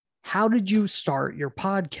How did you start your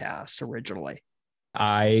podcast originally?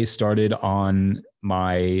 I started on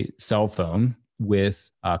my cell phone with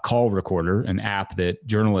a call recorder, an app that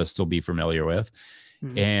journalists will be familiar with.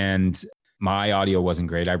 Mm-hmm. And my audio wasn't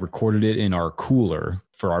great. I recorded it in our cooler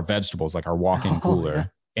for our vegetables, like our walk-in cooler. Yeah.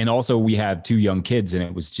 And also we had 2 young kids and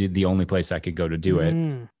it was the only place I could go to do it.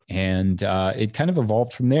 And it kind of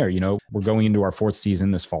evolved from there. We're going into our 4th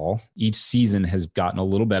season this fall. Each season has gotten a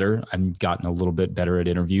little better. I've gotten a little bit better at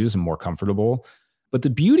interviews and more comfortable. But the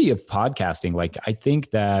beauty of podcasting, I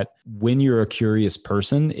think that when you're a curious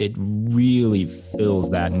person, it really fills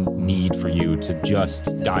that need for you to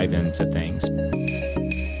just dive into things.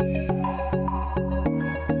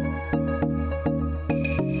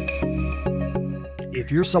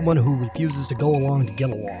 If you're someone who refuses to go along to get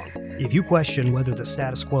along, if you question whether the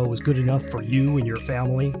status quo is good enough for you and your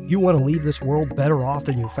family, you want to leave this world better off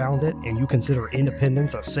than you found it, and you consider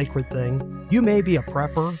independence a sacred thing, you may be a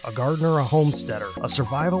prepper, a gardener, a homesteader, a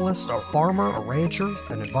survivalist, a farmer, a rancher,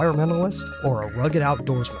 an environmentalist, or a rugged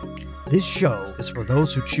outdoorsman. This show is for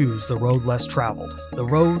those who choose the road less traveled, the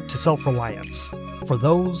road to self-reliance, for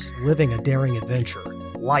those living a daring adventure,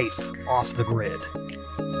 life off the grid.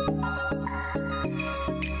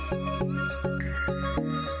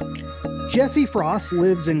 Jesse Frost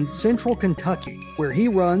lives in central Kentucky, where he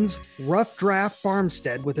runs Rough Draft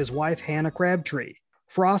Farmstead with his wife, Hannah Crabtree.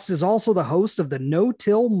 Frost is also the host of the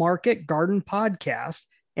No-Till Market Garden podcast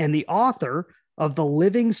and the author of the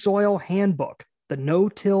Living Soil Handbook, the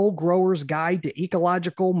No-Till Grower's Guide to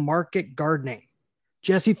Ecological Market Gardening.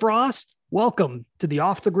 Jesse Frost, welcome to the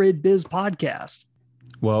Off the Grid Biz podcast.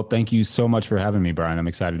 Well, thank you so much for having me, Brian. I'm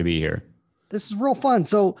excited to be here. This is real fun.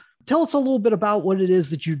 So tell us a little bit about what it is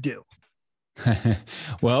that you do.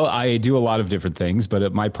 Well, I do a lot of different things,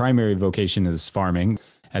 but my primary vocation is farming.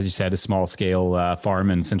 As you said, a small scale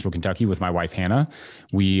farm in central Kentucky with my wife, Hannah.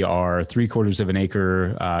 We are 3/4 of an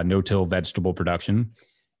acre no-till vegetable production.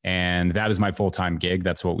 And that is my full-time gig.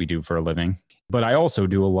 That's what we do for a living. But I also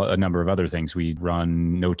do a number of other things. We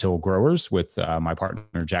run No-Till Growers with my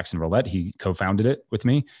partner, Jackson Roulette. He co-founded it with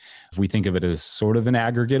me. We think of it as sort of an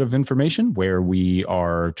aggregate of information where we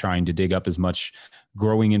are trying to dig up as much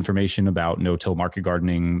growing information about no-till market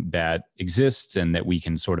gardening that exists and that we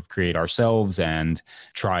can sort of create ourselves and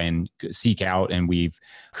try and seek out. And we've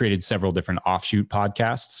created several different offshoot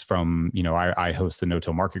podcasts from, I host the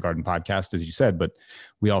No-Till Market Garden podcast, as you said, but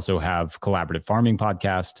we also have Collaborative Farming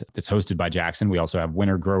podcast that's hosted by Jackson. We also have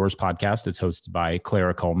Winter Growers podcast that's hosted by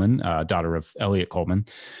Clara Coleman, daughter of Elliot Coleman.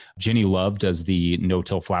 Jenny Love does the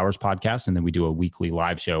No-Till Flowers podcast. And then we do a weekly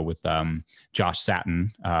live show with Josh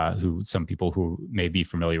Satin, who some people who may be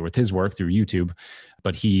familiar with his work through YouTube,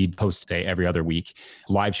 but he posts every other week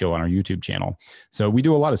live show on our YouTube channel. So we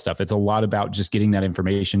do a lot of stuff. It's a lot about just getting that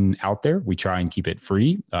information out there. We try and keep it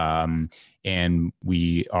free. And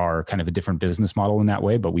we are kind of a different business model in that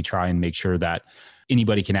way, but we try and make sure that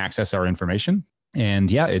anybody can access our information.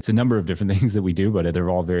 And yeah, it's a number of different things that we do, but they're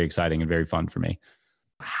all very exciting and very fun for me.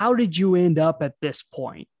 How did you end up at this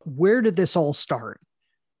point? Where did this all start?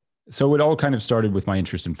 So it all kind of started with my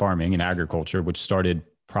interest in farming and agriculture, which started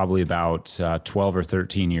probably about 12 or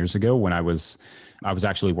 13 years ago when I was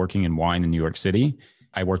actually working in wine in New York City.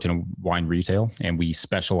 I worked in a wine retail and we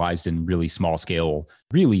specialized in really small scale,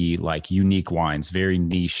 really like unique wines, very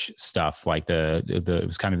niche stuff. Like it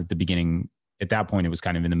was kind of at the beginning. At that point, it was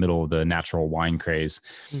kind of in the middle of the natural wine craze.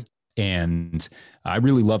 And I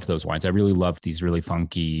really loved those wines. I really loved these really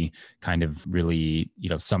funky, kind of really,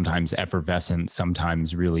 sometimes effervescent,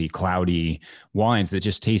 sometimes really cloudy wines that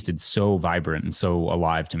just tasted so vibrant and so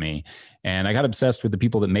alive to me. And I got obsessed with the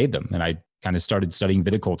people that made them. And I kind of started studying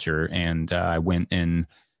viticulture, and I went and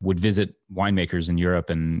would visit winemakers in Europe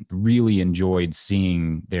and really enjoyed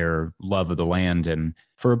seeing their love of the land. And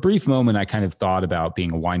for a brief moment, I kind of thought about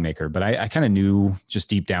being a winemaker, but I kind of knew just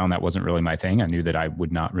deep down that wasn't really my thing. I knew that I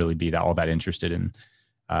would not really be all that interested in,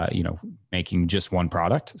 making just one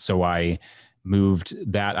product. So I moved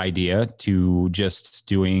that idea to just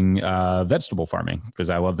doing vegetable farming because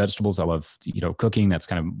I love vegetables. I love, cooking. That's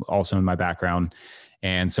kind of also in my background.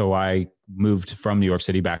 And so I moved from New York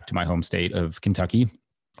City back to my home state of Kentucky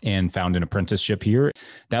and found an apprenticeship here.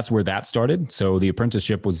 That's where that started. So the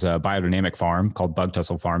apprenticeship was a biodynamic farm called Bug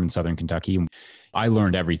Tussle Farm in Southern Kentucky. I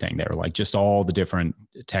learned everything there, like just all the different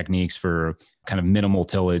techniques for kind of minimal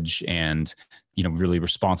tillage and, really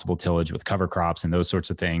responsible tillage with cover crops and those sorts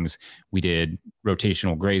of things. We did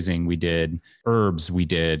rotational grazing. We did herbs. We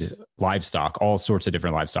did livestock, all sorts of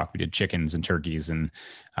different livestock. We did chickens and turkeys and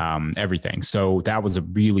everything. So that was a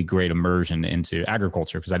really great immersion into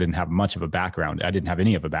agriculture because I didn't have much of a background. I didn't have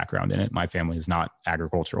any of a background in it. My family is not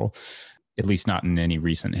agricultural. at least not in any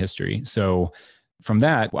recent history. So from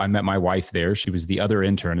that, I met my wife there. She was the other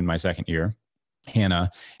intern in my second year,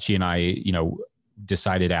 Hannah. She and I,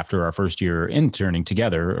 decided after our first year interning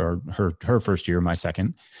together, or her first year, my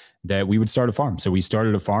second, that we would start a farm. So we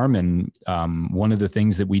started a farm, and one of the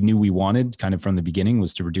things that we knew we wanted kind of from the beginning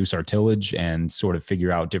was to reduce our tillage and sort of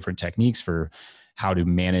figure out different techniques for how to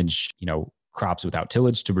manage, crops without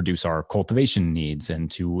tillage, to reduce our cultivation needs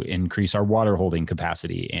and to increase our water holding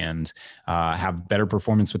capacity and have better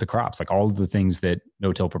performance with the crops, like all of the things that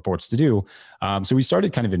no-till purports to do. So we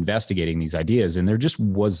started kind of investigating these ideas, and there just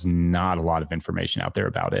was not a lot of information out there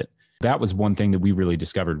about it. That was one thing that we really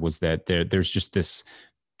discovered, was that there's just this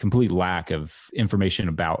complete lack of information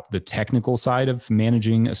about the technical side of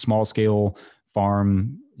managing a small scale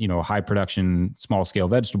farm, high production, small scale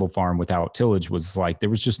vegetable farm without tillage. Was like, there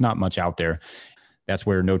was just not much out there. That's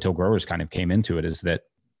where no-till growers kind of came into it, is that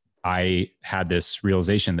I had this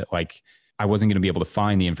realization that like, I wasn't going to be able to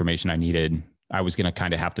find the information I needed. I was going to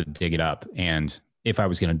kind of have to dig it up. And if I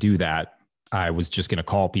was going to do that, I was just going to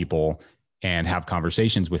call people and have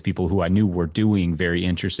conversations with people who I knew were doing very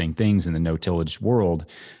interesting things in the no-tillage world,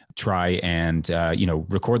 try and,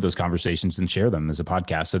 record those conversations and share them as a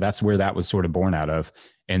podcast. So that's where that was sort of born out of.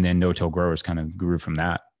 And then no-till growers kind of grew from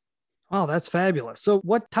that. Oh, that's fabulous. So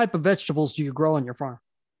what type of vegetables do you grow on your farm?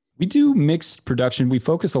 We do mixed production. We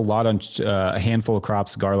focus a lot on a handful of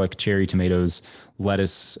crops: garlic, cherry tomatoes,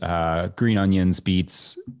 lettuce, green onions,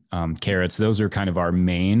 beets, carrots. Those are kind of our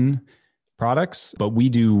main products. But we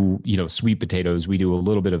do, sweet potatoes. We do a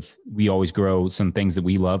little bit of, we always grow some things that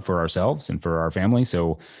we love for ourselves and for our family.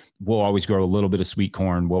 So we'll always grow a little bit of sweet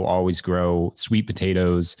corn. We'll always grow sweet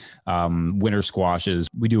potatoes, winter squashes.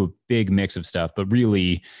 We do a big mix of stuff, but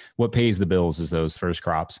really what pays the bills is those first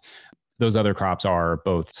crops. Those other crops are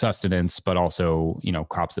both sustenance, but also,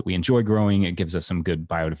 crops that we enjoy growing. It gives us some good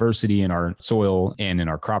biodiversity in our soil and in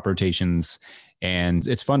our crop rotations. And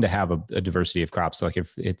it's fun to have a diversity of crops. Like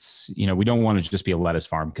if it's, we don't want to just be a lettuce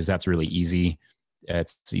farm, because that's really easy.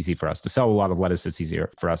 It's easy for us to sell a lot of lettuce. It's easier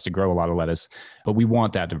for us to grow a lot of lettuce, but we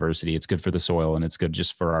want that diversity. It's good for the soil, and it's good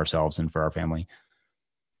just for ourselves and for our family.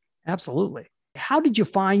 Absolutely. How did you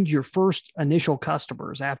find your first initial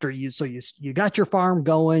customers after you got your farm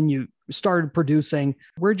going, you started producing?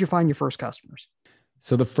 Where'd you find your first customers?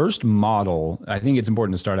 So the first model, I think it's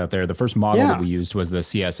important to start out there. The first model that we used was the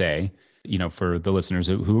CSA. For the listeners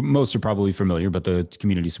who most are probably familiar, but the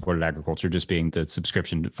community supported agriculture just being the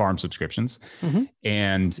farm subscriptions. Mm-hmm.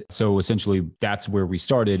 And so essentially that's where we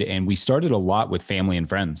started. And we started a lot with family and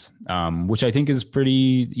friends, which I think is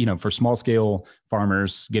pretty, for small scale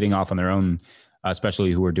farmers getting off on their own,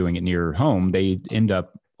 especially who are doing it near home, they end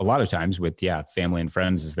up a lot of times with, family and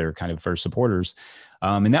friends as their kind of first supporters.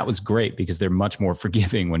 And that was great because they're much more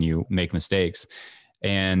forgiving when you make mistakes.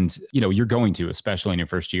 And, you're going to, especially in your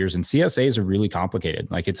first years. And CSAs are really complicated.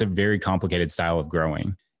 Like, it's a very complicated style of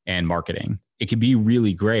growing and marketing. It can be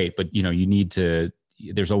really great, but,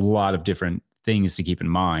 there's a lot of different things to keep in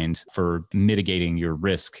mind for mitigating your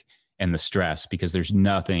risk and the stress, because there's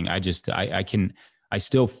nothing, I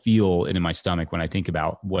still feel it in my stomach when I think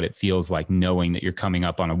about what it feels like knowing that you're coming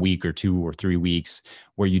up on a week or 2 or 3 weeks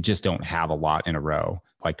where you just don't have a lot in a row.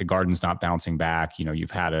 Like the garden's not bouncing back,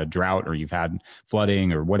 you've had a drought or you've had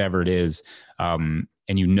flooding or whatever it is. And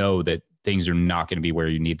that things are not going to be where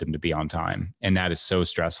you need them to be on time. And that is so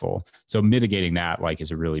stressful. So mitigating that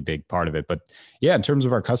is a really big part of it. But in terms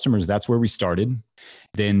of our customers, that's where we started.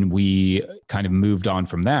 Then we kind of moved on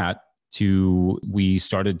from that to, we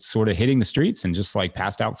started sort of hitting the streets and just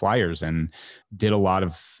passed out flyers and did a lot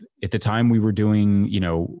of, at the time we were doing,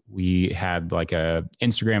 we had a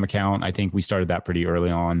Instagram account. I think we started that pretty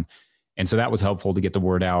early on. And so that was helpful to get the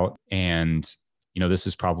word out. And, this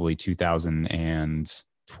was probably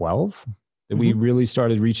 2012 that we really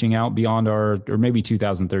started reaching out beyond or maybe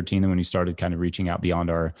 2013, when we started kind of reaching out beyond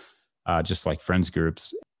our, just friends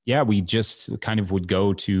groups. We just kind of would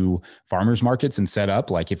go to farmers markets and set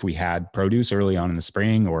up, if we had produce early on in the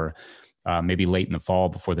spring or maybe late in the fall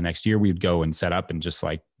before the next year, we'd go and set up and just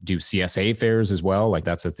do CSA fairs as well.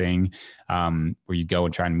 That's a thing where you go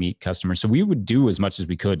and try and meet customers. So we would do as much as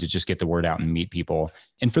we could to just get the word out and meet people.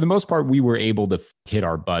 And for the most part, we were able to hit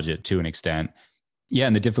our budget to an extent.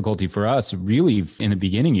 And the difficulty for us really in the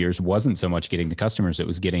beginning years wasn't so much getting the customers, it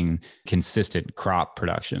was getting consistent crop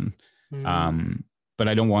production. but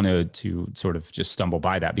I don't want to sort of just stumble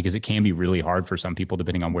by that because it can be really hard for some people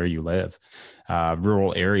depending on where you live.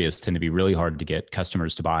 Rural areas tend to be really hard to get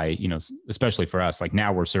customers to buy, especially for us. Like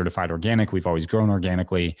now we're certified organic. We've always grown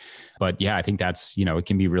organically. But yeah, I think that's, it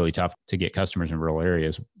can be really tough to get customers in rural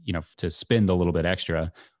areas, to spend a little bit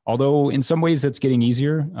extra. Although in some ways it's getting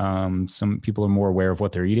easier. Some people are more aware of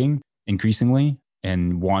what they're eating increasingly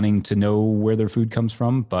and wanting to know where their food comes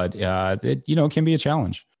from. But it can be a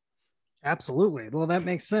challenge. Absolutely. Well, that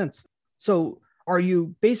makes sense. So are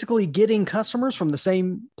you basically getting customers from the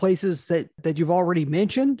same places that you've already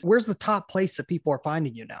mentioned? Where's the top place that people are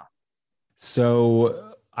finding you now?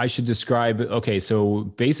 So I should describe, so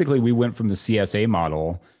basically we went from the CSA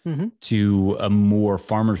model to a more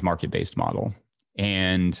farmers market based model.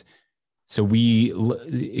 And so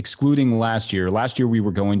excluding last year we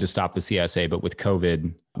were going to stop the CSA, but with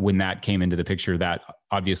COVID, when that came into the picture, that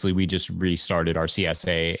obviously we just restarted our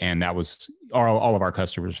CSA, and that was all of our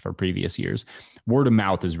customers for previous years. Word of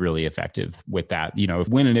mouth is really effective with that.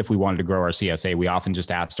 When and if we wanted to grow our CSA, we often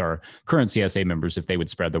just asked our current CSA members if they would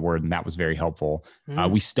spread the word, and that was very helpful.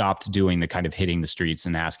 We stopped doing the kind of hitting the streets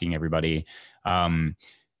and asking everybody. And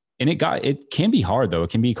it can be hard though. It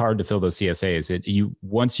can be hard to fill those CSAs.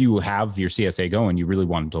 Once you have your CSA going, you really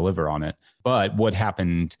want to deliver on it. But what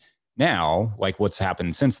happened now, like what's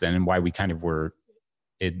happened since then, and why we kind of were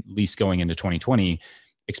at least going into 2020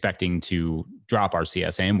 expecting to drop our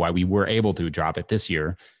CSA, and why we were able to drop it this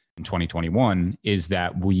year in 2021, is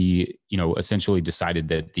that we, essentially decided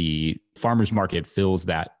that the farmers market fills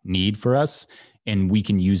that need for us, and we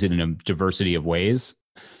can use it in a diversity of ways.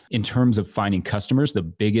 In terms of finding customers, the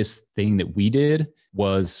biggest thing that we did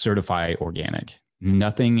was certify organic.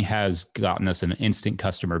 Nothing has gotten us an instant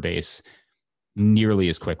customer base nearly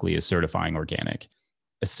as quickly as certifying organic.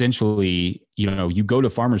 Essentially, you go to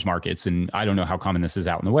farmers markets, and I don't know how common this is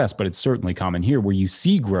out in the West, but it's certainly common here, where you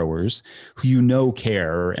see growers who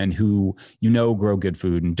care and who grow good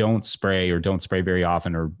food and don't spray very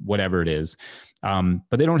often or whatever it is. But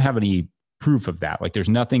they don't have any proof of that. Like there's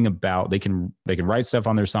nothing about, they can write stuff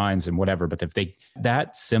on their signs and whatever, but if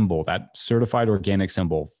that symbol, that certified organic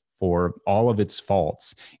symbol, for all of its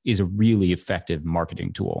faults, is a really effective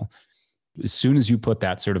marketing tool. As soon as you put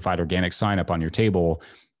that certified organic sign up on your table,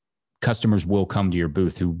 customers will come to your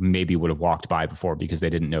booth who maybe would have walked by before because they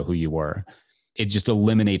didn't know who you were. It just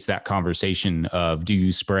eliminates that conversation of, do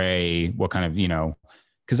you spray? What kind of,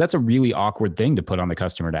 because that's a really awkward thing to put on the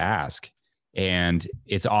customer to ask. And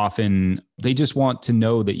it's often, they just want to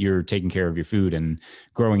know that you're taking care of your food and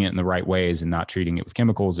growing it in the right ways and not treating it with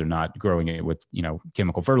chemicals or not growing it with,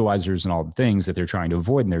 chemical fertilizers and all the things that they're trying to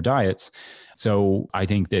avoid in their diets. So I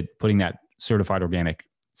think that putting that certified organic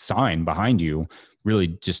sign behind you really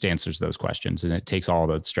just answers those questions, and it takes all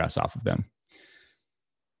the stress off of them.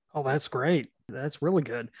 Oh, that's great. That's really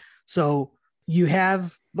good. So you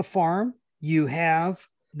have the farm, you have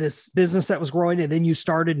this business that was growing, and then you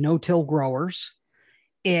started no-till growers,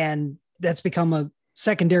 and that's become a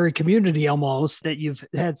secondary community almost that you've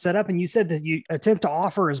had set up. And you said that you attempt to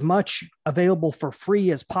offer as much available for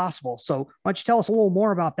free as possible. So why don't you tell us a little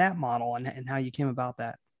more about that model and how you came about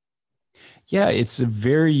that? Yeah, it's a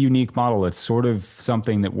very unique model. It's sort of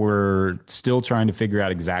something that we're still trying to figure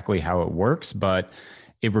out exactly how it works, but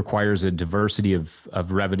it requires a diversity of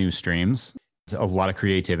revenue streams, a lot of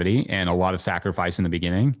creativity, and a lot of sacrifice in the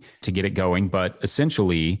beginning to get it going. But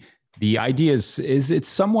essentially, the idea is it's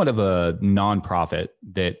somewhat of a nonprofit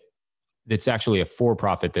that's actually a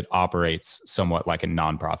for-profit that operates somewhat like a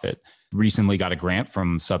nonprofit. Recently got a grant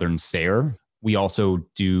from Southern SARE. We also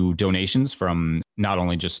do donations from not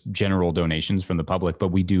only just general donations from the public, but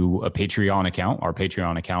we do a Patreon account. Our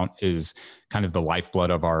Patreon account is kind of the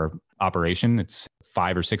lifeblood of our operation. It's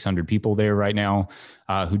 500 or 600 people there right now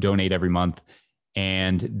who donate every month.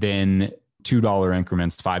 And then $2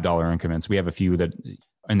 increments, $5 increments. We have a few that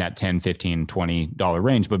in that $10, $15, $20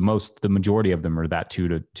 range, but the majority of them are that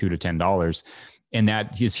 $2 to $10. And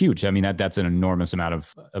that is huge. I mean, that's an enormous amount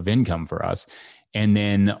of income for us. And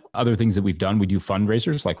then other things that we've done, we do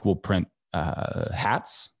fundraisers, like we'll print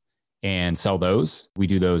hats and sell those. We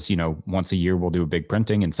do those, once a year, we'll do a big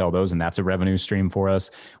printing and sell those. And that's a revenue stream for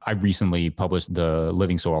us. I recently published the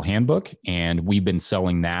Living Soil Handbook, and we've been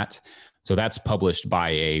selling that. So that's published by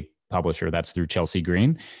a publisher. That's through Chelsea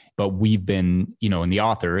Green. But we've been, and the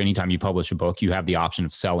author, anytime you publish a book, you have the option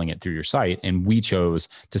of selling it through your site. And we chose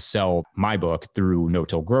to sell my book through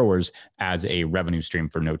No-Till Growers as a revenue stream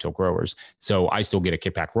for No-Till Growers. So I still get a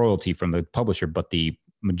kickback royalty from the publisher, but the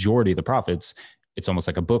majority of the profits it's almost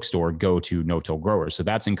like a bookstore, go to no-till growers. So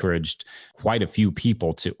that's encouraged quite a few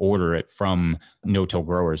people to order it from no-till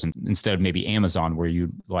growers. And instead of maybe Amazon, where you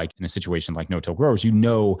like in a situation like no-till growers,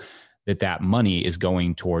 that money is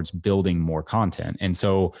going towards building more content. And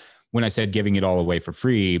so when I said giving it all away for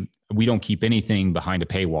free, we don't keep anything behind a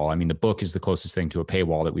paywall. I mean, the book is the closest thing to a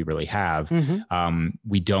paywall that we really have. Mm-hmm.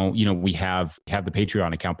 We don't, we have the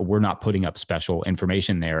Patreon account, but we're not putting up special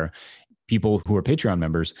information there. People who are Patreon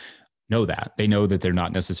members know that. They know that they're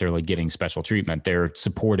not necessarily getting special treatment. They're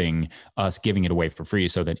supporting us giving it away for free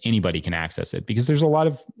so that anybody can access it, because there's a lot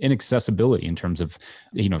of inaccessibility in terms of,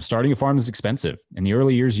 starting a farm is expensive. In the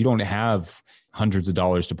early years, you don't have hundreds of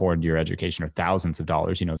dollars to pour into your education, or thousands of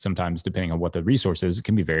dollars. Sometimes depending on what the resource is, it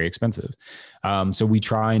can be very expensive. So we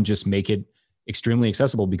try and just make it extremely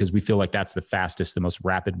accessible, because we feel like that's the fastest, the most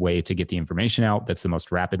rapid way to get the information out. That's the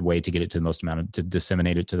most rapid way to get it to the most amount to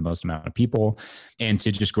disseminate it to the most amount of people, and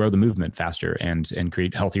to just grow the movement faster and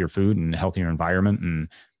create healthier food and healthier environment and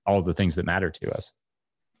all of the things that matter to us.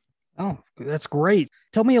 Oh, that's great.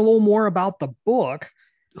 Tell me a little more about the book.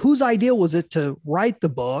 Whose idea was it to write the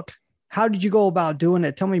book? How did you go about doing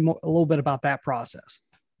it? Tell me a little bit about that process.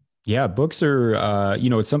 Yeah, books are,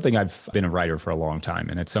 it's something I've been a writer for a long time,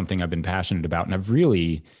 and it's something I've been passionate about. And I've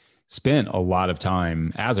really spent a lot of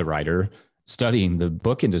time as a writer studying the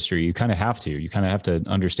book industry. You kind of have to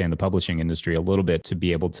understand the publishing industry a little bit to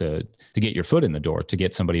be able to get your foot in the door, to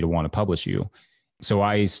get somebody to want to publish you. So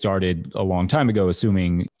I started a long time ago,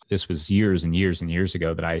 assuming this was years and years and years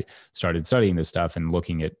ago, that I started studying this stuff and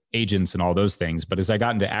looking at agents and all those things. But as I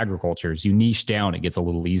got into agriculture, as you niche down, it gets a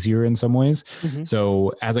little easier in some ways. Mm-hmm.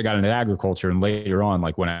 So as I got into agriculture, and later on,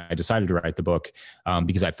 like when I decided to write the book,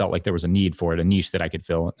 because I felt like there was a need for it, a niche that I could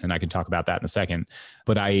fill, and I can talk about that in a second.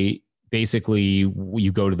 But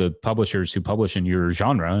you go to the publishers who publish in your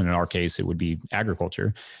genre, and in our case, it would be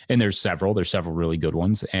agriculture. And there's several really good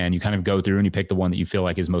ones. And you kind of go through and you pick the one that you feel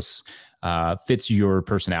like is most fits your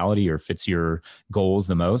personality or fits your goals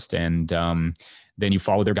the most. And then you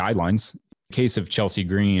follow their guidelines. In the case of Chelsea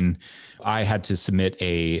Green, I had to submit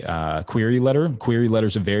a query letter. Query letter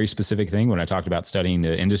is a very specific thing. When I talked about studying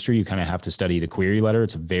the industry, you kind of have to study the query letter.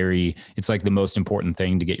 It's like the most important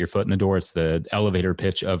thing to get your foot in the door. It's the elevator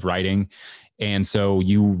pitch of writing. And so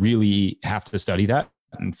you really have to study that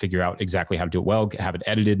and figure out exactly how to do it well, have it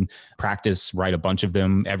edited, practice, write a bunch of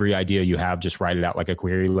them. Every idea you have, just write it out like a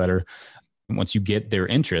query letter. And once you get their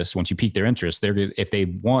interest, once you pique their interest, if they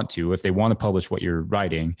want to publish what you're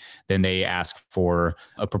writing, then they ask for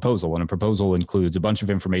a proposal. And a proposal includes a bunch of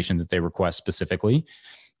information that they request specifically.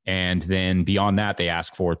 And then beyond that, they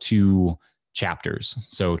ask for 2 chapters.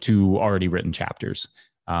 So 2 already written chapters.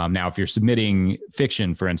 Now, if you're submitting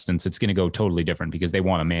fiction, for instance, it's going to go totally different, because they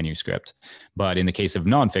want a manuscript. But in the case of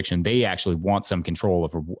nonfiction, they actually want some control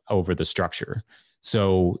over the structure.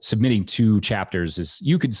 So submitting 2 chapters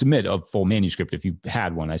you could submit a full manuscript if you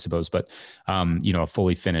had one, I suppose, but, a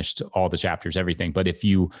fully finished, all the chapters, everything. But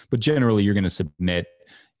generally you're going to submit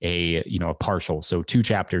a partial. So 2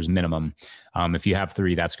 chapters minimum. If you have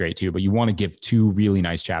 3, that's great too, but you want to give 2 really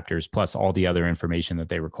nice chapters, plus all the other information that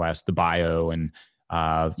they request, the bio and,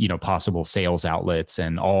 possible sales outlets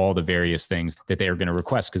and all the various things that they are going to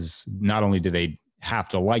request. Because not only do they have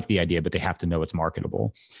to like the idea, but they have to know it's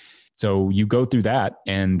marketable. So you go through that,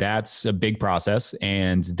 and that's a big process.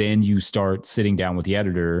 And then you start sitting down with the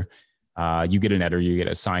editor. You get an editor, you get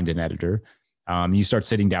assigned an editor. You start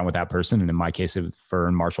sitting down with that person. And in my case, it was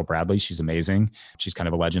Fern Marshall Bradley. She's amazing. She's kind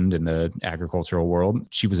of a legend in the agricultural world.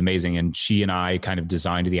 She was amazing. And she and I kind of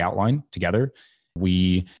designed the outline together.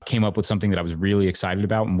 We came up with something that I was really excited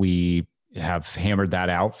about, and we have hammered that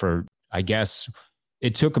out for, I guess,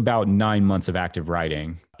 it took about 9 months of active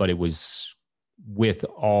writing, but it was, with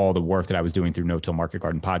all the work that I was doing through No Till Market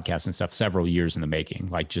Garden podcast and stuff, several years in the making,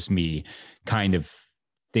 like just me kind of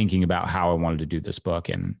thinking about how I wanted to do this book.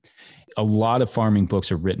 And a lot of farming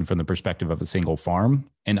books are written from the perspective of a single farm.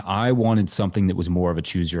 And I wanted something that was more of a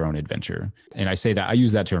choose your own adventure. And I say that, I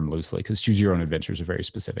use that term loosely, because choose your own adventures are very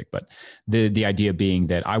specific. But the idea being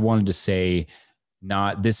that I wanted to say,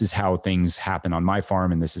 not this is how things happen on my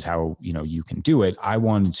farm and this is how, you can do it. I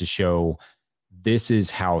wanted to show this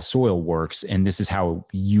is how soil works, and this is how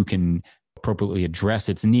you can appropriately address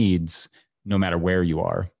its needs no matter where you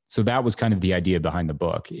are. So that was kind of the idea behind the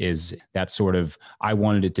book, is that sort of, I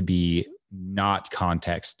wanted it to be not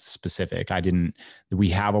context specific. We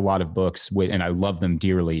have a lot of books and I love them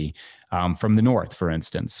dearly, from the North, for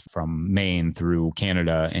instance, from Maine through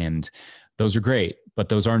Canada. And those are great, but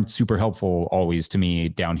those aren't super helpful always to me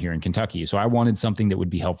down here in Kentucky. So I wanted something that would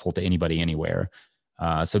be helpful to anybody anywhere.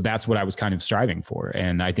 So that's what I was kind of striving for.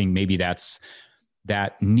 And I think maybe that's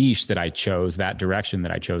that niche that I chose, that direction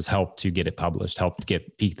that I chose, helped to get it published, helped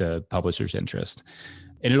pique the publisher's interest.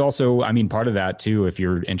 And it also, I mean, part of that too, if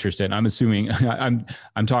you're interested, I'm assuming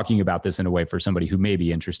I'm talking about this in a way for somebody who may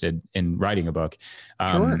be interested in writing a book,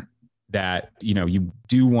 Sure. that, you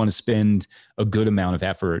do want to spend a good amount of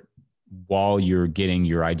effort while you're getting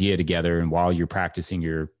your idea together and while you're practicing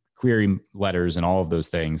your query letters and all of those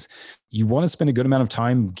things. You want to spend a good amount of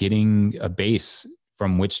time getting a base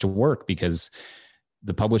from which to work, because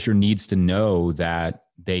the publisher needs to know that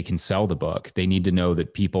they can sell the book. They need to know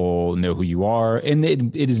that people know who you are. And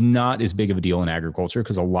it is not as big of a deal in agriculture,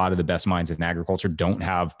 because a lot of the best minds in agriculture don't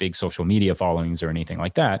have big social media followings or anything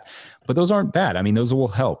like that. But those aren't bad. I mean, those will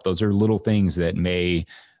help. Those are little things that may,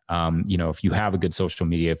 if you have a good social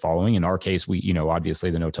media following. In our case, we, obviously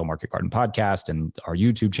the No Till Market Garden podcast and our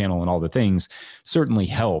YouTube channel and all the things certainly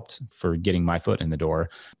helped for getting my foot in the door.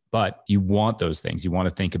 But you want those things. You want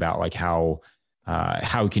to think about like how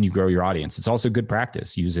can you grow your audience? It's also good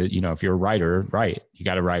practice. Use it. If you're a writer, write. You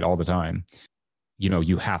got to write all the time.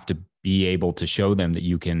 You have to be able to show them that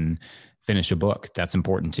you can finish a book. That's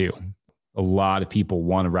important too. A lot of people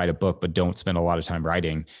want to write a book, but don't spend a lot of time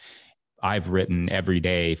writing. I've written every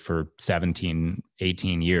day for 17,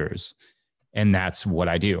 18 years. And that's what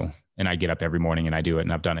I do. And I get up every morning and I do it.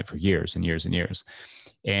 And I've done it for years and years and years.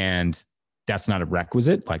 And that's not a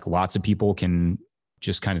requisite. Like lots of people can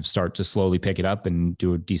just kind of start to slowly pick it up and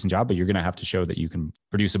do a decent job, but you're going to have to show that you can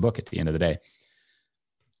produce a book at the end of the day.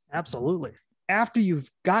 Absolutely. After you've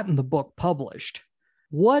gotten the book published,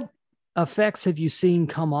 what effects have you seen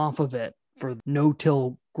come off of it for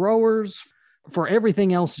no-till growers, for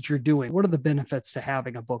everything else that you're doing? What are the benefits to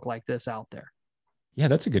having a book like this out there? Yeah,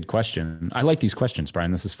 that's a good question. I like these questions,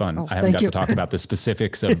 Brian. This is fun. Oh, I haven't got you. to talk about the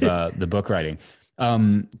specifics of the book writing.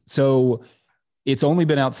 So it's only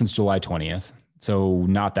been out since July 20th. So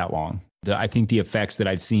not that long. I think the effects that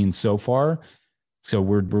I've seen so far, so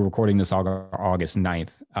we're recording this August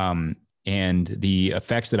 9th. And the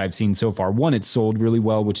effects that I've seen so far, one, it's sold really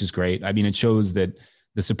well, which is great. I mean, it shows that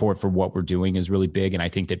the support for what we're doing is really big. And I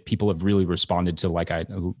think that people have really responded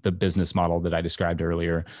to the business model that I described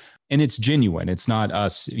earlier. And it's genuine. It's not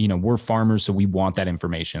us, we're farmers. So we want that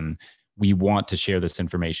information. We want to share this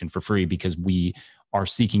information for free because we are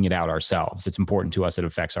seeking it out ourselves. It's important to us. It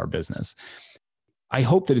affects our business. I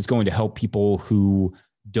hope that it's going to help people who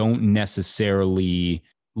don't necessarily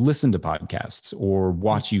listen to podcasts or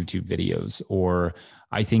watch YouTube videos. Or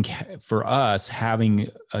I think for us, having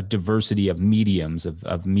a diversity of mediums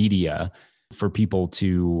of media for people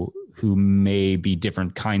who may be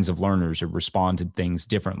different kinds of learners or respond to things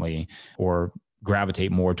differently or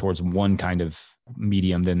gravitate more towards one kind of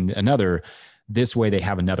medium than another. This way they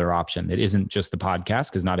have another option that isn't just the podcast,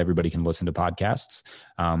 because not everybody can listen to podcasts.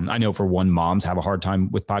 I know for one, moms have a hard time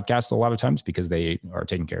with podcasts a lot of times because they are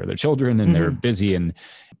taking care of their children and they're busy.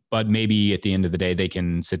 But maybe at the end of the day, they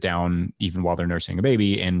can sit down even while they're nursing a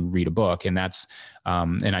baby and read a book. And that's,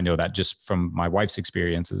 and I know that just from my wife's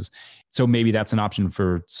experiences. So maybe that's an option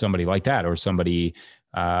for somebody like that, or somebody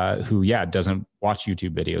who doesn't watch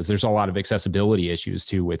YouTube videos. There's a lot of accessibility issues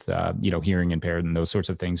too with, hearing impaired and those sorts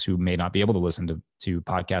of things, who may not be able to listen to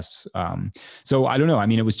podcasts. So I don't know. I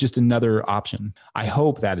mean, it was just another option. I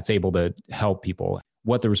hope that it's able to help people.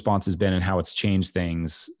 What the response has been and how it's changed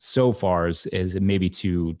things so far is maybe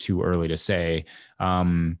too early to say.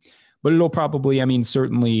 But it'll probably,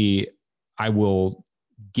 certainly I will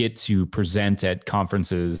get to present at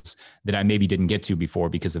conferences that I maybe didn't get to before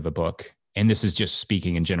because of a book. And this is just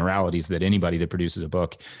speaking in generalities, that anybody that produces a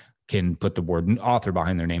book can put the word author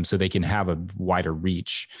behind their name so they can have a wider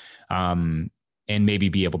reach, and maybe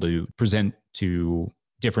be able to present to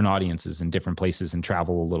different audiences in different places and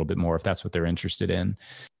travel a little bit more if that's what they're interested in.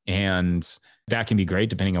 And that can be great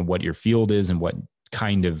depending on what your field is and what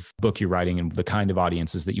kind of book you're writing and the kind of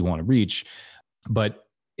audiences that you want to reach. But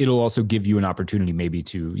it'll also give you an opportunity maybe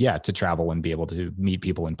to travel and be able to meet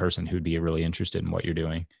people in person who'd be really interested in what you're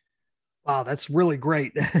doing. Wow, that's really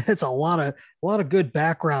great. It's a lot of good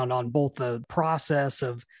background on both the process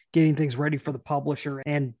of getting things ready for the publisher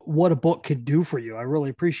and what a book could do for you. I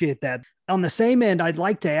really appreciate that. On the same end, I'd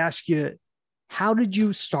like to ask you, how did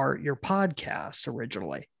you start your podcast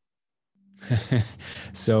originally?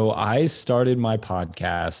 So I started my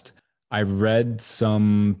podcast. I read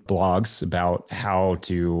some blogs about how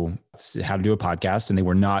to do a podcast, and they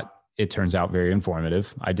were not, it turns out, very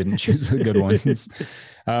informative. I didn't choose the good ones.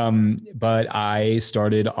 But I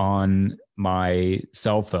started on my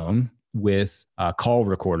cell phone with a call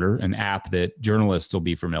recorder, an app that journalists will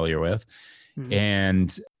be familiar with. Mm-hmm.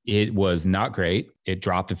 And it was not great. It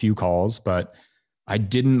dropped a few calls, but I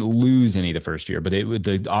didn't lose any the first year. But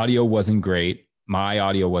the audio wasn't great. My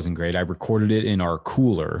audio wasn't great. I recorded it in our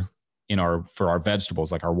cooler for our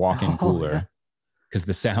vegetables, like our walk-in cooler, because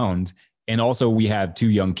the sound, and also we had 2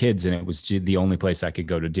 young kids and it was the only place I could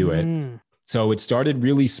go to do it. So it started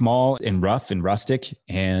really small and rough and rustic,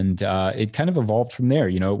 and it kind of evolved from there.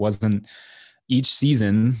 It wasn't each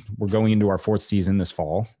season. We're going into our 4th season this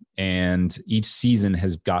fall, and each season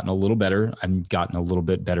has gotten a little better. I've gotten a little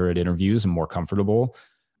bit better at interviews and more comfortable.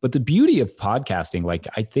 But the beauty of podcasting, like,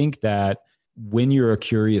 I think that when you're a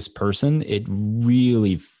curious person, it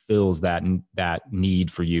really fills that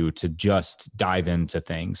need for you to just dive into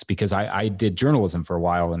things. Because I did journalism for a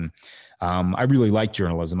while, and I really liked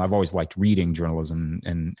journalism. I've always liked reading journalism.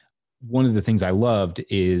 And one of the things I loved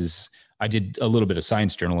is I did a little bit of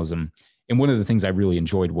science journalism. And one of the things I really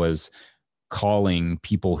enjoyed was calling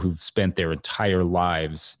people who've spent their entire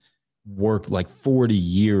lives, worked like 40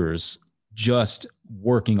 years, just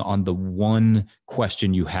working on the one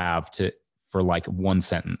question you have for like one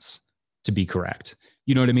sentence to be correct.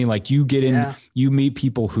 You know what I mean? Like, you get in, you meet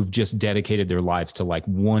people who've just dedicated their lives to like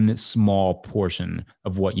one small portion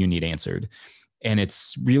of what you need answered. And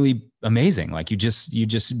it's really amazing. Like, you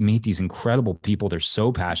just meet these incredible people. They're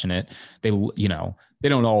so passionate. They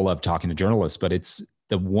don't all love talking to journalists, but it's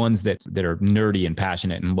the ones that are nerdy and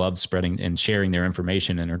passionate and love spreading and sharing their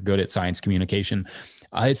information and are good at science communication.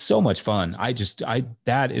 It's so much fun.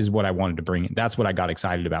 That is what I wanted to bring. That's what I got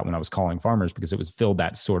excited about when I was calling farmers, because it was filled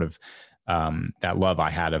that sort of, that love I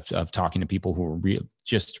had of talking to people who were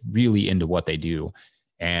just really into what they do.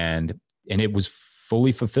 And it was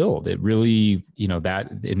fully fulfilled. It really,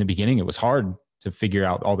 that in the beginning, it was hard to figure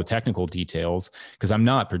out all the technical details, because I'm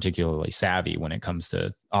not particularly savvy when it comes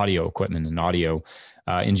to audio equipment and audio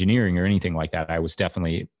engineering or anything like that. I was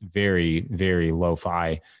definitely very, very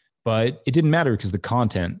lo-fi. But it didn't matter because the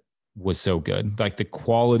content was so good. Like, the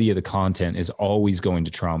quality of the content is always going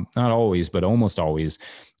to trump, not always, but almost always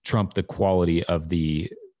trump the quality of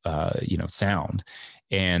the, sound.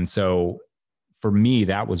 And so for me,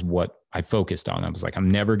 that was what I focused on. I was like, I'm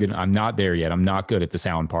not there yet. I'm not good at the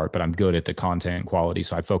sound part, but I'm good at the content quality.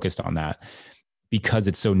 So I focused on that because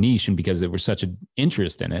it's so niche and because there was such an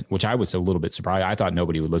interest in it, which I was a little bit surprised. I thought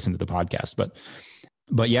nobody would listen to the podcast, but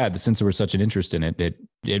yeah, since there was such an interest in it, that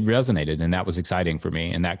it resonated, and that was exciting for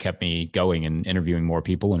me. And that kept me going and interviewing more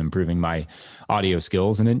people and improving my audio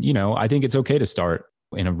skills. And then, I think it's okay to start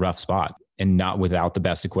in a rough spot and not without the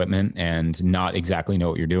best equipment and not exactly know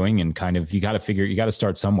what you're doing. And kind of, you got to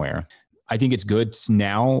start somewhere. I think it's good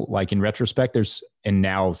now, like in retrospect,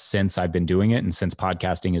 now since I've been doing it and since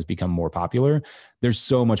podcasting has become more popular, there's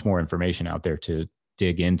so much more information out there to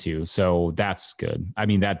dig into. So that's good. I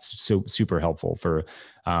mean, that's so super helpful for,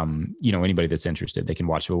 anybody that's interested. They can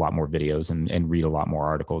watch a lot more videos and read a lot more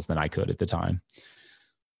articles than I could at the time.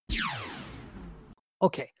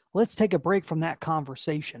 Okay, let's take a break from that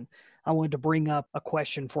conversation. I wanted to bring up a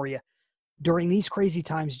question for you. During these crazy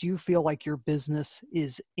times, do you feel like your business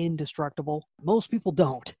is indestructible? Most people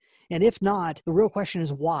don't. And if not, the real question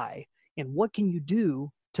is why? And what can you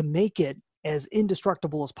do to make it as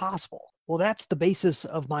indestructible as possible? Well, that's the basis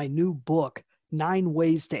of my new book, 9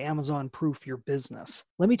 Ways to Amazon Proof Your Business.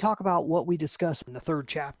 Let me talk about what we discuss in the 3rd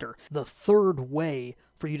chapter, the 3rd way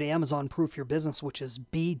for you to Amazon proof your business, which is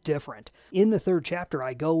be different. In the 3rd chapter,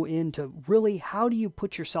 I go into really how do you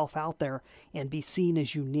put yourself out there and be seen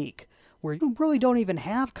as unique, where you really don't even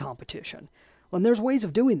have competition. And there's ways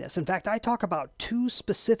of doing this. In fact, I talk about 2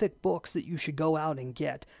 specific books that you should go out and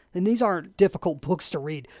get. And these aren't difficult books to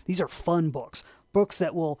read. These are fun books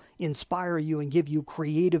that will inspire you and give you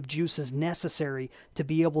creative juices necessary to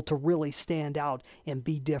be able to really stand out and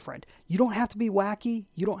be different. You don't have to be wacky.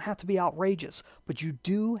 You don't have to be outrageous, but you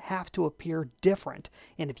do have to appear different.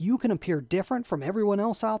 And if you can appear different from everyone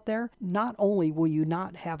else out there, not only will you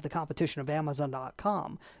not have the competition of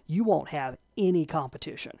Amazon.com, you won't have any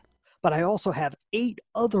competition. But I also have 8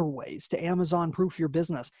 other ways to Amazon proof your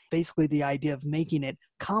business. Basically the idea of making it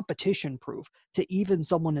competition proof to even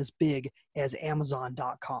someone as big as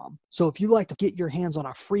Amazon.com. So if you'd like to get your hands on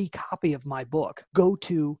a free copy of my book, go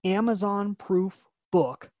to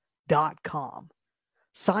AmazonProofBook.com.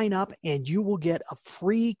 Sign up and you will get a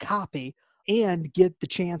free copy and get the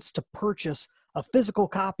chance to purchase a physical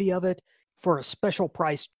copy of it for a special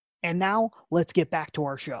price. And now let's get back to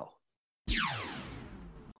our show.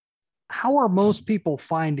 How are most people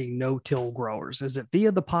finding no-till growers? Is it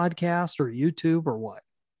via the podcast or YouTube or what?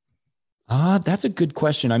 That's a good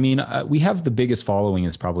question. I mean, we have the biggest following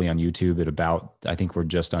is probably on YouTube at about, I think we're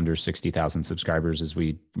just under 60,000 subscribers as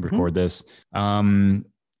we record this.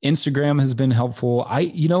 Instagram has been helpful.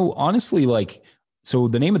 Honestly, so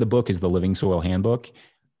the name of the book is The Living Soil Handbook.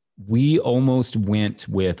 we almost went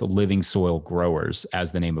with Living Soil Growers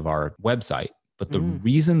as the name of our website. But the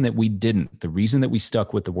reason that we didn't, the reason that we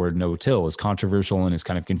stuck with the word no-till, as controversial and as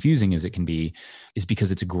kind of confusing as it can be, is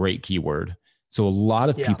because it's a great keyword. So a lot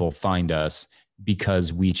of people find us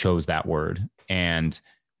because we chose that word. And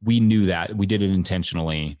we knew that. We did it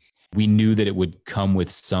intentionally. We knew that it would come with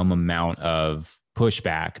some amount of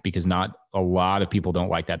pushback because not a lot of people don't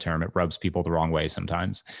like that term. It rubs people the wrong way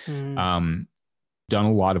sometimes. Done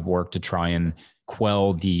a lot of work to try and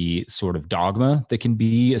quell the sort of dogma that can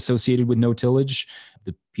be associated with no tillage.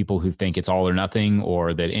 The people who think it's all or nothing,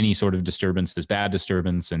 or that any sort of disturbance is bad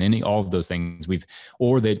disturbance, and all of those things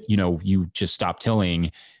or that, you just stop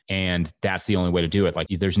tilling and that's the only way to do it. Like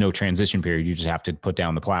there's no transition period. You just have to put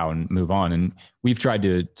down the plow and move on. And we've tried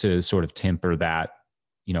to sort of temper that,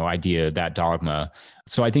 idea, that dogma.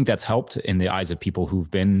 So I think that's helped in the eyes of people who've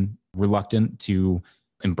been reluctant to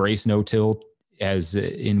embrace no-till,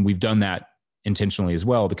 and we've done that intentionally as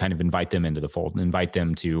well to kind of invite them into the fold and invite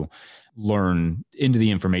them to learn into the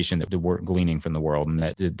information that we're gleaning from the world and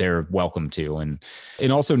that they're welcome to. And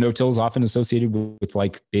also no-till is often associated with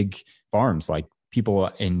like big farms. Like people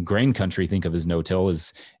in grain country think of as no-till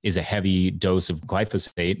is a heavy dose of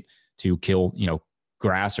glyphosate to kill,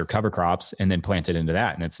 grass or cover crops and then plant it into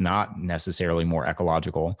that. And it's not necessarily more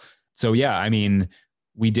ecological. So yeah, I mean,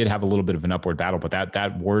 we did have a little bit of an upward battle, but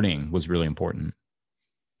that wording was really important.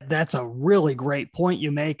 That's a really great point you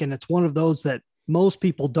make. And it's one of those that most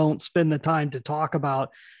people don't spend the time to talk about,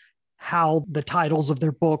 how the titles of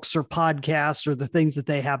their books or podcasts or the things that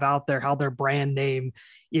they have out there, how their brand name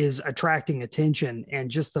is attracting attention. And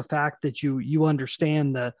just the fact that you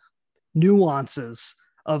understand the nuances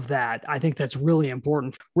of that. I think that's really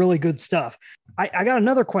important. Really good stuff. I got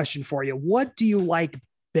another question for you. What do you like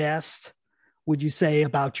best, would you say,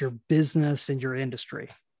 about your business and your industry?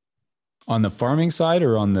 On the farming side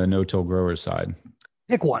or on the no-till grower side?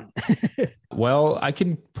 Pick one. Well, I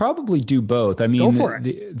can probably do both. I mean, go for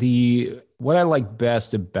it. The what I like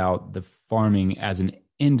best about the farming as an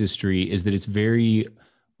industry is that it's very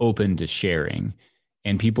open to sharing.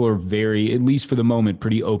 And people are very, at least for the moment,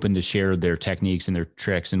 pretty open to share their techniques and their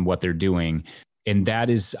tricks and what they're doing. And that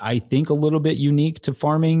is, I think, a little bit unique to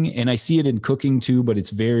farming. And I see it in cooking too, but it's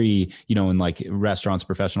very, in like restaurants,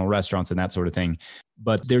 professional restaurants and that sort of thing.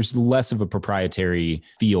 But there's less of a proprietary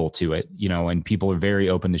feel to it, and people are very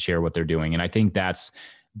open to share what they're doing. And I think that's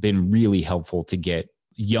been really helpful to get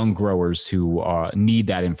young growers who need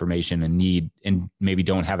that information and maybe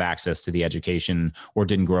don't have access to the education or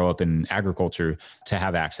didn't grow up in agriculture to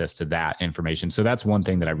have access to that information. So that's one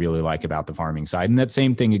thing that I really like about the farming side. And that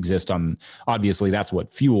same thing exists on, obviously that's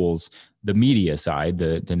what fuels the media side,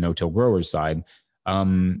 the no-till growers side.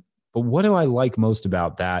 But what do I like most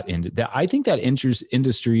about that? And I think that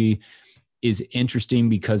industry is interesting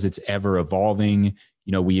because it's ever evolving.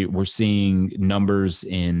 We're seeing numbers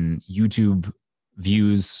in YouTube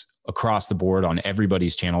views across the board on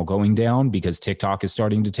everybody's channel going down because TikTok is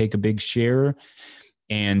starting to take a big share.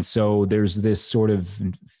 And so there's this sort of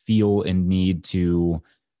feel and need to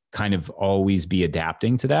kind of always be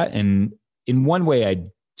adapting to that. And in one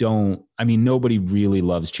way, nobody really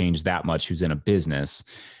loves change that much who's in a business.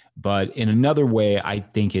 But in another way, I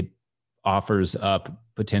think it offers up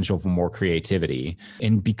potential for more creativity.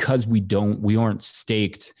 And because we aren't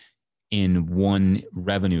staked in one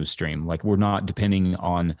revenue stream, like we're not depending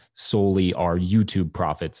on solely our YouTube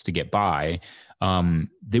profits to get by,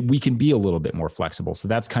 that we can be a little bit more flexible. So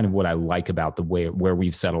that's kind of what I like about the way where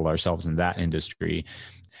we've settled ourselves in that industry.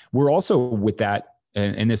 We're also with that,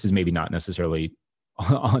 and this is maybe not necessarily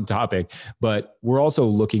on topic, but we're also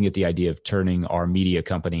looking at the idea of turning our media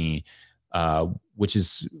company, which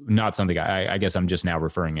is not something I guess I'm just now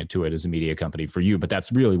referring to it as a media company for you, but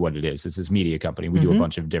that's really what it is. It's this media company. We do a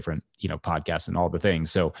bunch of different, podcasts and all the things.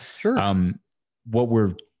 So sure. What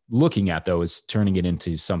we're looking at though is turning it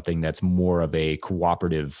into something that's more of a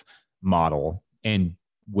cooperative model, and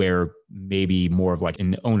where maybe more of like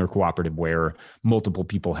an owner cooperative where multiple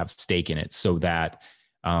people have stake in it, so that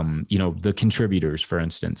the contributors, for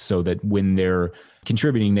instance, so that when they're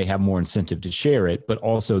contributing, they have more incentive to share it, but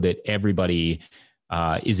also that everybody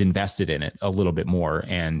is invested in it a little bit more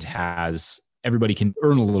and everybody can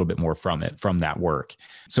earn a little bit more from that work.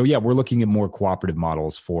 So yeah, we're looking at more cooperative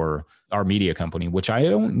models for our media company, which I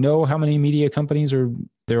don't know how many media companies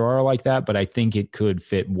there are like that, but I think it could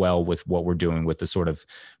fit well with what we're doing with the sort of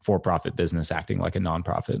for-profit business acting like a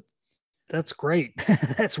nonprofit. That's great.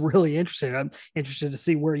 That's really interesting. I'm interested to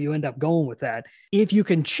see where you end up going with that. If you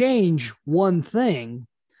can change one thing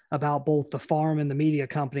about both the farm and the media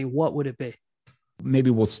company, what would it be?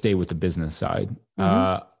 Maybe we'll stay with the business side.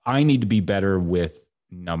 I need to be better with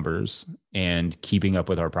numbers and keeping up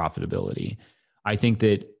with our profitability. I think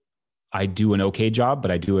that I do an okay job,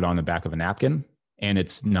 but I do it on the back of a napkin. And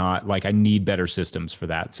it's not like I need better systems for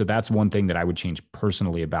that. So that's one thing that I would change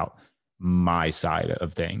personally about my side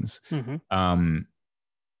of things.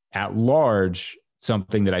 At large,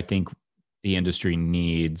 something that I think the industry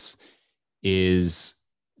needs is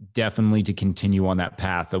definitely to continue on that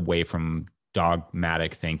path away from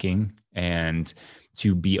dogmatic thinking and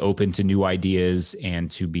to be open to new ideas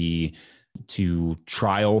and to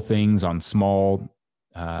trial things on small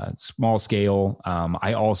scale.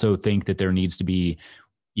 I also think that there needs to be,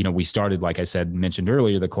 we started, like I said, mentioned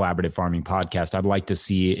earlier, the Collaborative Farming Podcast. I'd like to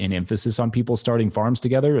see an emphasis on people starting farms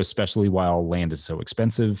together, especially while land is so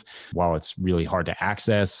expensive, while it's really hard to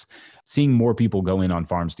access. Seeing more people go in on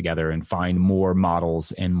farms together and find more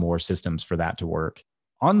models and more systems for that to work.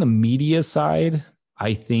 On the media side,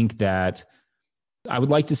 I think that I would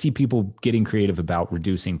like to see people getting creative about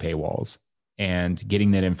reducing paywalls and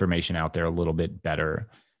getting that information out there a little bit better.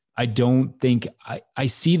 I don't think I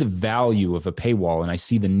see the value of a paywall, and I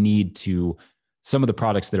see the need to, some of the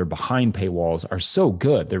products that are behind paywalls are so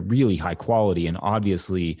good. They're really high quality and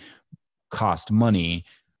obviously cost money,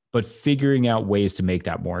 but figuring out ways to make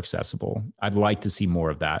that more accessible. I'd like to see more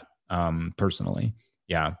of that personally.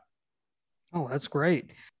 Yeah. Oh, that's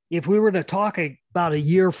great. If we were to talk about a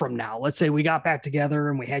year from now, let's say we got back together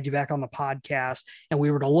and we had you back on the podcast and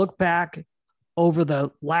we were to look back over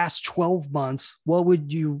the last 12 months, what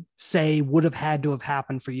would you say would have had to have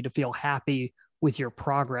happened for you to feel happy with your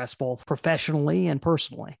progress, both professionally and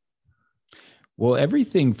personally? Well,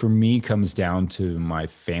 everything for me comes down to my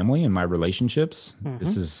family and my relationships.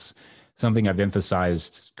 This is something I've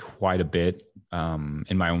emphasized quite a bit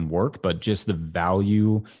in my own work, but just the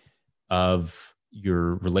value of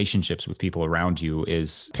your relationships with people around you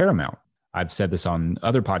is paramount. I've said this on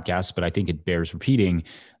other podcasts, but I think it bears repeating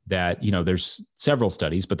that, there's several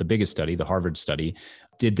studies, but the biggest study, the Harvard study,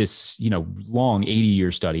 did this, long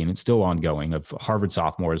 80-year study, and it's still ongoing, of Harvard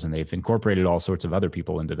sophomores, and they've incorporated all sorts of other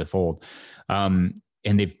people into the fold. And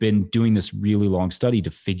they've been doing this really long study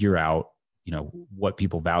to figure out, what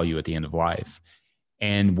people value at the end of life.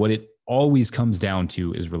 And what it always comes down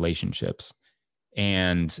to is relationships.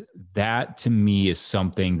 And that to me is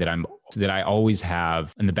something that I always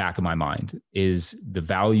have in the back of my mind, is the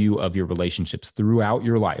value of your relationships throughout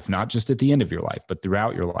your life, not just at the end of your life, but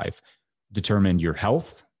throughout your life. Determine your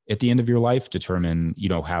health at the end of your life, determine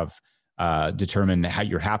how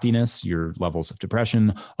your happiness, your levels of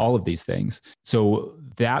depression, all of these things. So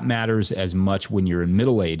that matters as much when you're in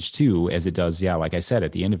middle age too, as it does, like I said,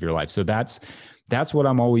 at the end of your life. So that's what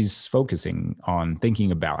I'm always focusing on,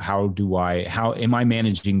 thinking about. How am I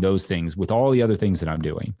managing those things with all the other things that I'm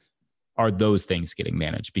doing? Are those things getting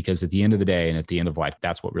managed? Because at the end of the day and at the end of life,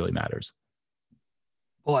 that's what really matters.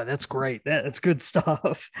 Boy, that's great. That's good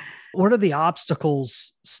stuff. What are the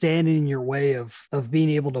obstacles standing in your way of being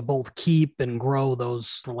able to both keep and grow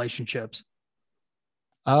those relationships?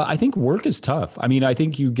 I think work is tough. I mean, I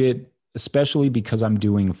think you get, especially because I'm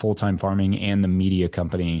doing full-time farming and the media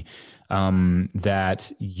company, it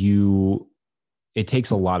takes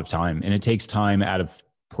a lot of time, and it takes time out of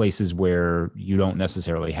places where you don't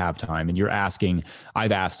necessarily have time. And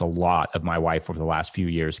I've asked a lot of my wife over the last few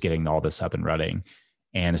years, getting all this up and running,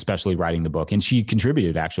 and especially writing the book. And she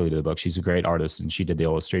contributed actually to the book. She's a great artist and she did the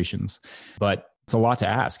illustrations, but it's a lot to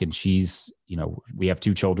ask. And we have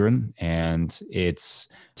 2 children, and it's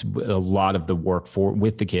a lot of the work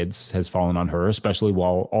with the kids has fallen on her, especially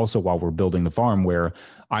while we're building the farm, where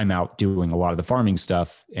I'm out doing a lot of the farming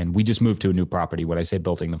stuff. And we just moved to a new property. When I say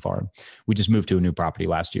building the farm, we just moved to a new property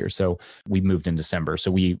last year. So we moved in December. So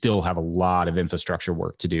we still have a lot of infrastructure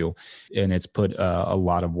work to do, and it's put a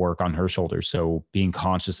lot of work on her shoulders. So being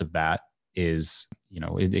conscious of that is,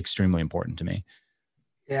 extremely important to me.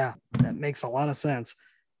 Yeah, that makes a lot of sense.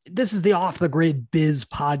 This is the Off the Grid Biz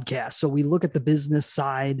podcast. So we look at the business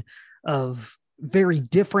side of very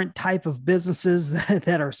different type of businesses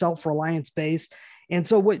that are self-reliance based. And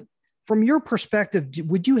so from your perspective,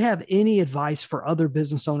 would you have any advice for other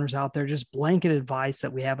business owners out there, just blanket advice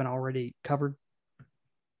that we haven't already covered?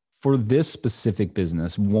 For this specific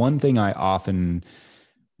business, one thing I often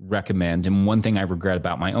recommend, and one thing I regret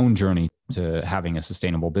about my own journey to having a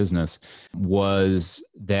sustainable business, was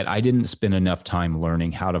that I didn't spend enough time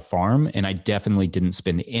learning how to farm. And I definitely didn't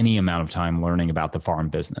spend any amount of time learning about the farm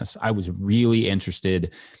business. I was really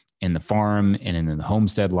interested in the farm and in the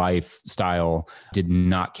homestead lifestyle, did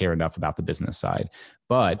not care enough about the business side.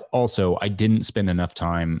 But also I didn't spend enough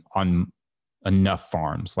time on enough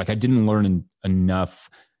farms. Like I didn't learn enough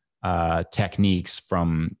techniques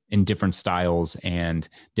from in different styles and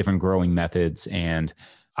different growing methods. And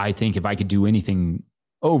I think if I could do anything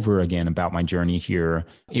over again about my journey here,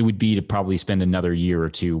 it would be to probably spend another year or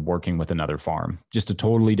two working with another farm, just a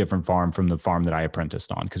totally different farm from the farm that I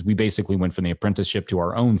apprenticed on. Because we basically went from the apprenticeship to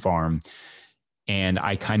our own farm. And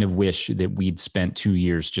I kind of wish that we'd spent 2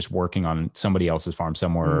 years just working on somebody else's farm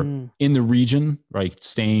somewhere in the region, right?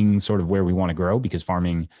 Staying sort of where we want to grow, because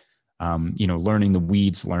farming, learning the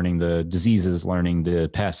weeds, learning the diseases, learning the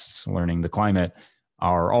pests, learning the climate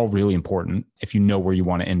are all really important. If you know where you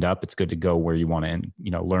want to end up, it's good to go where you want to end,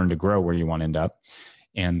 learn to grow where you want to end up.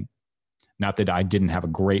 And not that I didn't have a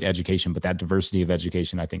great education, but that diversity of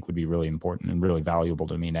education, I think, would be really important and really valuable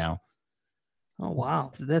to me now. Oh,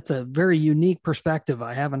 wow. That's a very unique perspective.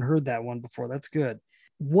 I haven't heard that one before. That's good.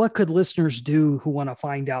 What could listeners do who want to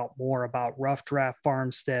find out more about Rough Draft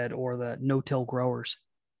Farmstead or the No-Till Growers?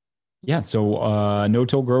 Yeah. So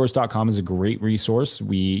no-tillgrowers.com is a great resource.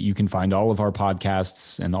 You can find all of our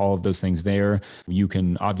podcasts and all of those things there. You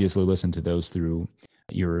can obviously listen to those through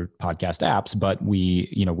your podcast apps, but we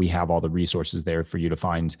have all the resources there for you to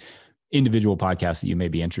find individual podcasts that you may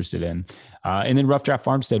be interested in. And then Rough Draft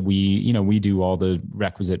Farmstead, we do all the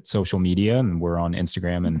requisite social media, and we're on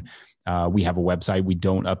Instagram, and we have a website. We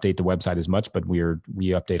don't update the website as much, but we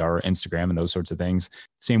update our Instagram and those sorts of things.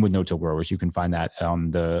 Same with No-Till Growers. You can find that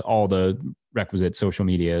on all the requisite social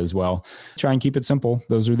media as well. Try and keep it simple.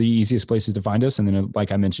 Those are the easiest places to find us. And then,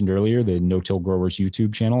 like I mentioned earlier, the No-Till Growers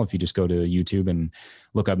YouTube channel. If you just go to YouTube and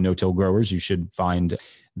look up No-Till Growers, you should find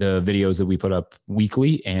the videos that we put up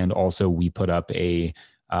weekly. And also we put up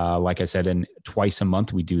like I said, and twice a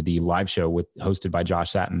month, we do the live show hosted by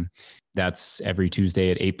Josh Satin. That's every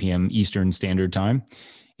Tuesday at 8 p.m. Eastern Standard Time,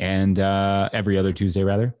 and every other Tuesday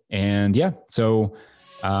rather. And yeah, so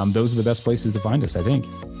those are the best places to find us, I think.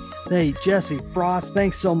 Hey, Jesse Frost,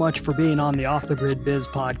 thanks so much for being on the Off the Grid Biz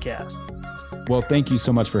podcast. Well, thank you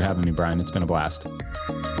so much for having me, Brian. It's been a blast.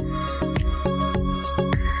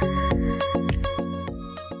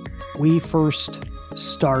 We first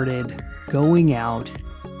started going out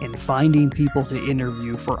and finding people to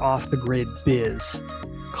interview for Off the Grid Biz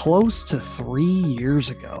close to 3 years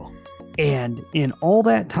ago. And in all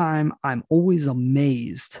that time, I'm always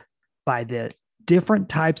amazed by the different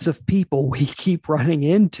types of people we keep running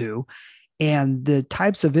into and the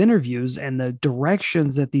types of interviews and the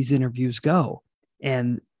directions that these interviews go.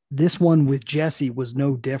 And this one with Jesse was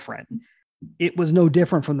no different. It was no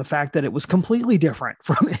different from the fact that it was completely different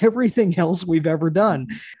from everything else we've ever done.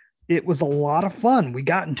 It was a lot of fun. We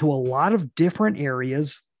got into a lot of different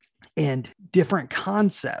areas and different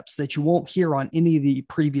concepts that you won't hear on any of the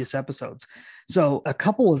previous episodes. So a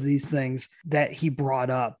couple of these things that he brought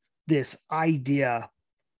up, this idea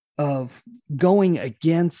of going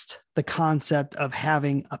against the concept of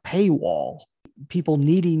having a paywall, people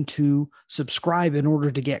needing to subscribe in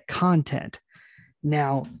order to get content.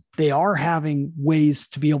 Now, they are having ways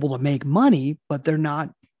to be able to make money, but they're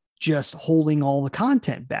not just holding all the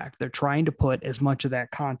content back. They're trying to put as much of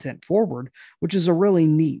that content forward, which is a really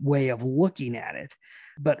neat way of looking at it.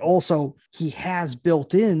 But also, he has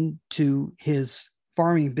built into his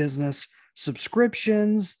farming business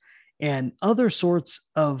subscriptions and other sorts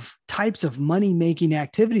of types of money-making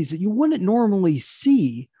activities that you wouldn't normally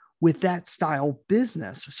see with that style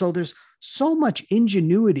business. So there's so much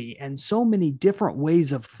ingenuity and so many different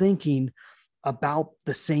ways of thinking about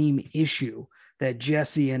the same issue that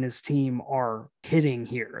Jesse and his team are hitting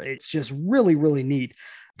here. It's just really, really neat.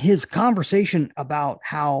 His conversation about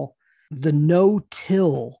how the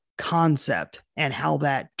no-till concept and how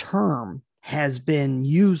that term has been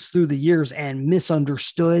used through the years and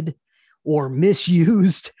misunderstood or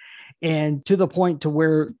misused, and to the point to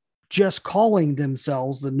where just calling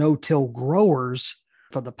themselves the no-till growers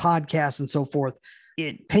for the podcast and so forth,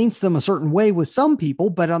 it paints them a certain way with some people,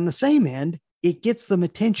 but on the same end, it gets them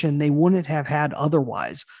attention they wouldn't have had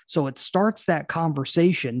otherwise. So it starts that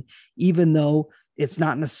conversation, even though it's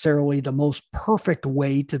not necessarily the most perfect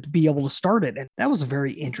way to be able to start it. And that was a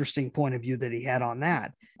very interesting point of view that he had on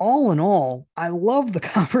that. All in all, I love the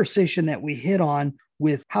conversation that we hit on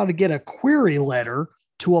with how to get a query letter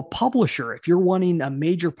to a publisher. If you're wanting a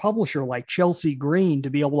major publisher like Chelsea Green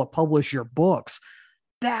to be able to publish your books,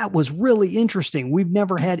 that was really interesting. We've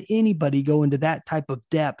never had anybody go into that type of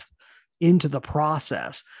depth into the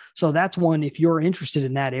process. So that's one, if you're interested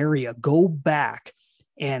in that area, go back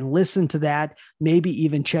and listen to that. Maybe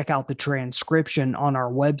even check out the transcription on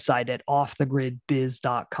our website at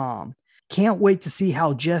offthegridbiz.com. Can't wait to see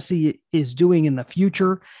how Jesse is doing in the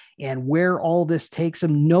future and where all this takes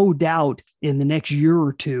him. No doubt in the next year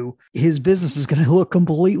or two, his business is going to look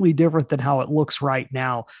completely different than how it looks right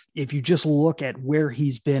now, if you just look at where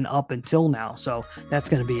he's been up until now. So that's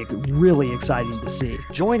going to be really exciting to see.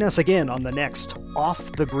 Join us again on the next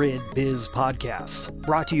Off the Grid Biz podcast,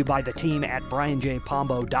 brought to you by the team at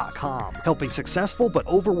brianjpombo.com, helping successful but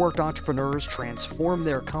overworked entrepreneurs transform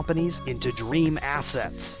their companies into dream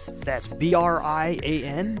assets. That's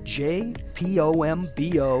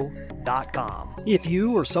BrianJPombo.com. If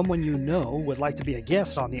you or someone you know would like to be a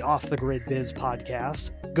guest on the Off the Grid Biz podcast,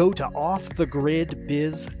 go to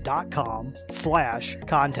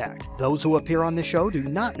offthegridbiz.com/contact. Those who appear on the show do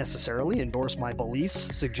not necessarily endorse my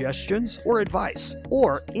beliefs, suggestions, or advice,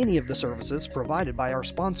 or any of the services provided by our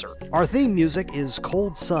sponsor. Our theme music is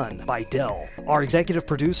Cold Sun by Dell. Our executive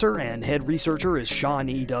producer and head researcher is Sean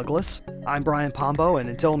E. Douglas. I'm Brian Pombo, and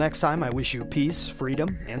until next time, I wish you peace,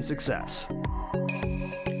 freedom, and success.